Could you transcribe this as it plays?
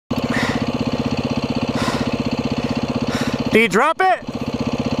Do you drop it?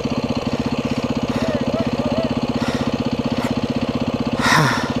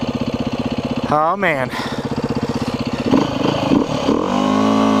 Oh man.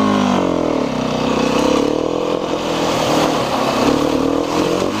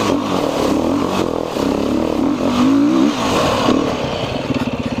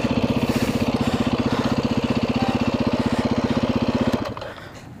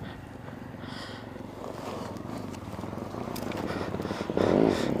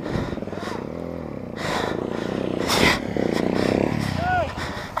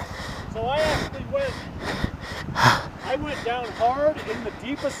 I went down hard in the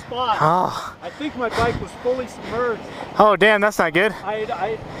deepest spot. Oh. I think my bike was fully submerged. Oh damn, that's not good. You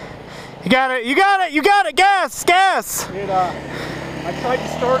got it, you got it, you got it, gas, gas! I tried to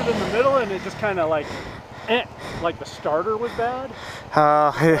start it in the middle and it just kind of like the starter was bad.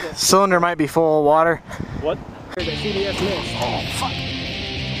 Cylinder might be full of water. What? Oh, fuck.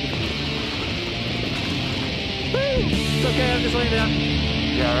 It's okay, I'm just laying down.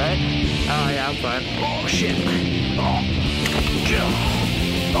 You alright? Oh yeah, I'm fine. Oh, shit.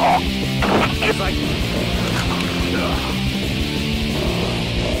 It's like...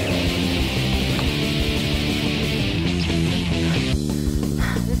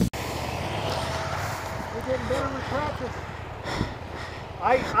 We're getting better with practice.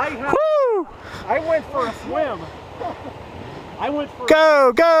 I went for a swim. I went for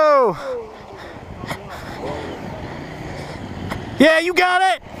Go, go! Yeah, you got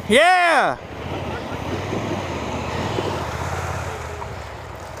it! Yeah!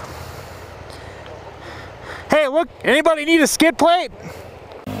 Hey, look, anybody need a skid plate?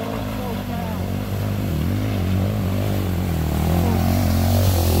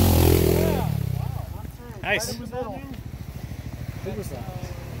 Nice.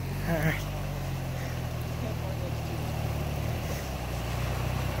 Alright.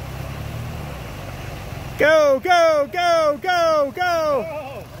 Go, go, go, go,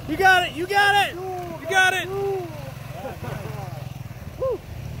 go! You got it, you got it! You got it!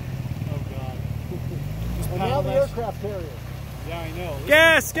 And now the aircraft carrier. Yeah, I know.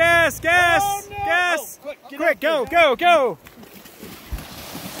 Gas, gas, gas, Oh, no. gas! Oh, Quick, go, go, go!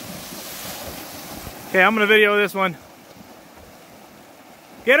 Okay, I'm gonna video this one.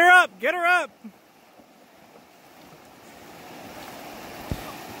 Get her up, get her up!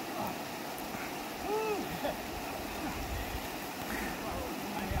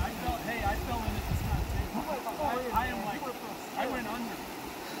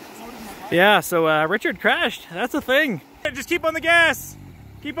 Yeah, so Richard crashed. That's a thing. Just keep on the gas.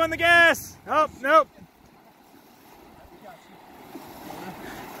 Keep on the gas. Oh, nope.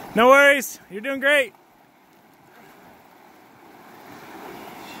 No worries. You're doing great.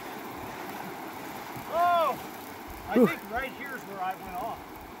 Oh! I think right here is where I went off.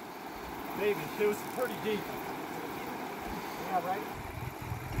 Maybe. It was pretty deep. Yeah, right?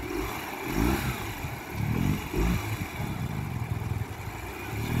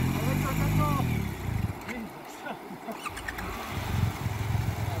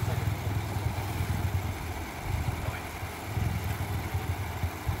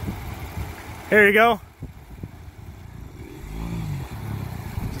 There you go.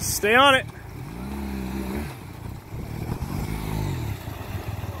 Just stay on it.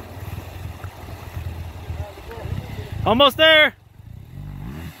 Almost there.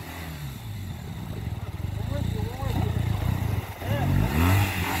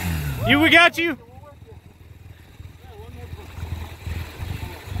 We got you.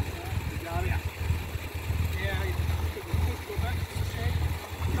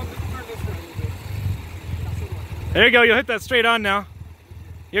 There you go, you'll hit that straight on now.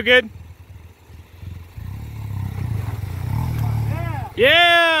 You're good?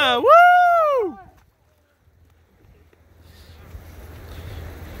 Yeah! Woo!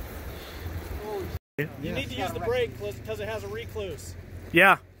 You need to use the brake because it has a recluse.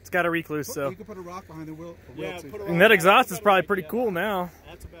 Yeah, it's got a recluse, so. You can put a rock behind the wheel. Yeah, put a rock. And that exhaust is probably pretty cool now.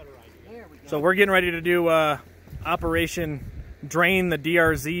 That's a better idea. So we're getting ready to do Operation Drain the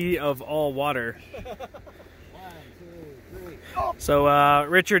DRZ of all water. So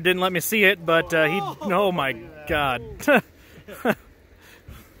Richard didn't let me see it, but oh my God.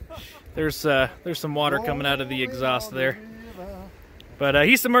 There's some water coming out of the exhaust there. But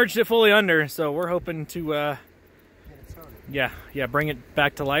he submerged it fully under, so we're hoping to yeah, bring it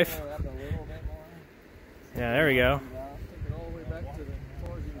back to life. Yeah, there we go.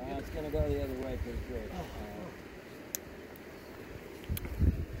 It's going to go the other way pretty quick.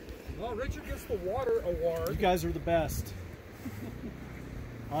 Well, Richard gets the water award. You guys are the best.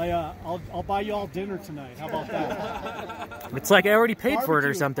 I'll buy you all dinner tonight. How about that? It's like I already paid for it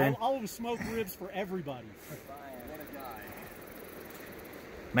or something. I'll smoke ribs for everybody.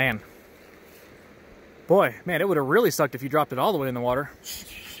 Man. Boy, man, it would have really sucked if you dropped it all the way in the water.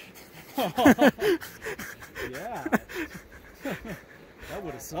 Yeah. That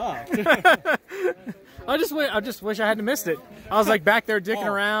would have sucked. I just wish I hadn't missed it. I was like back there dicking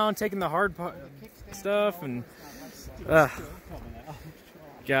around, taking the hard stuff, and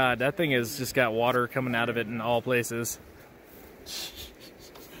God, that thing has just got water coming out of it in all places. It's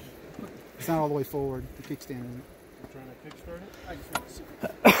not all the way forward, the kickstand isn't. Trying to kickstart it? I just want to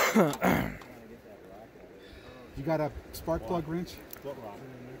see. You got a spark plug wrench? What rock?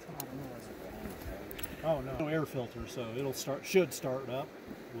 Oh no, air filter, so it'll should start up.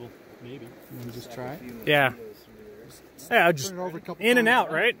 Well, maybe. You want to just try it? Yeah. Yeah, just in and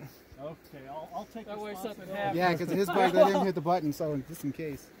out, right? Okay, I'll take That this way spot. something happens. Yeah, because his bike, I didn't hit the button, so just in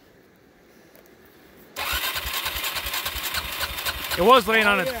case. It was laying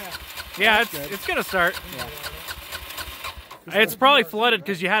on it. Yeah. Yeah, it's gonna start. Yeah. It's probably flooded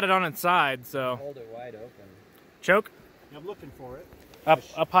because you had it on its side, so. Hold it wide open. Choke? I'm looking for it.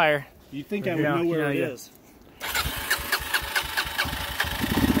 Up higher. You think I would know where it is?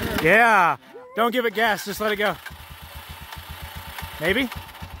 Yeah. Don't give it gas, just let it go. Maybe?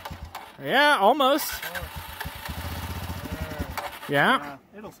 Yeah, almost. Yeah.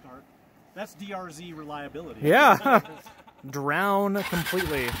 It'll start. That's DRZ reliability. Yeah. Drown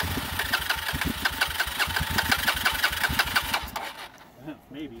completely.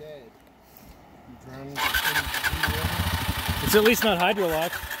 Maybe. It's at least not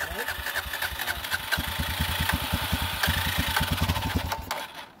hydrolocked.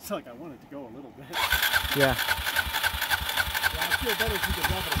 It's like I want it to go a little bit. Yeah. I feel better if you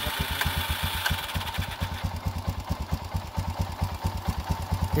could rub it a couple of times.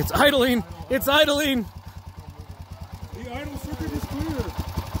 It's idling. It's idling. The idle circuit is clear.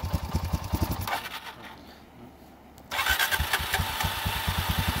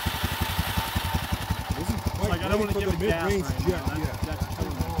 It's like I don't want to give it gas right now. That's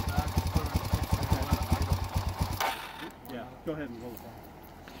killing me. Yeah, go ahead and roll it.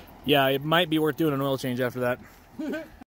 Yeah, it might be worth doing an oil change after that.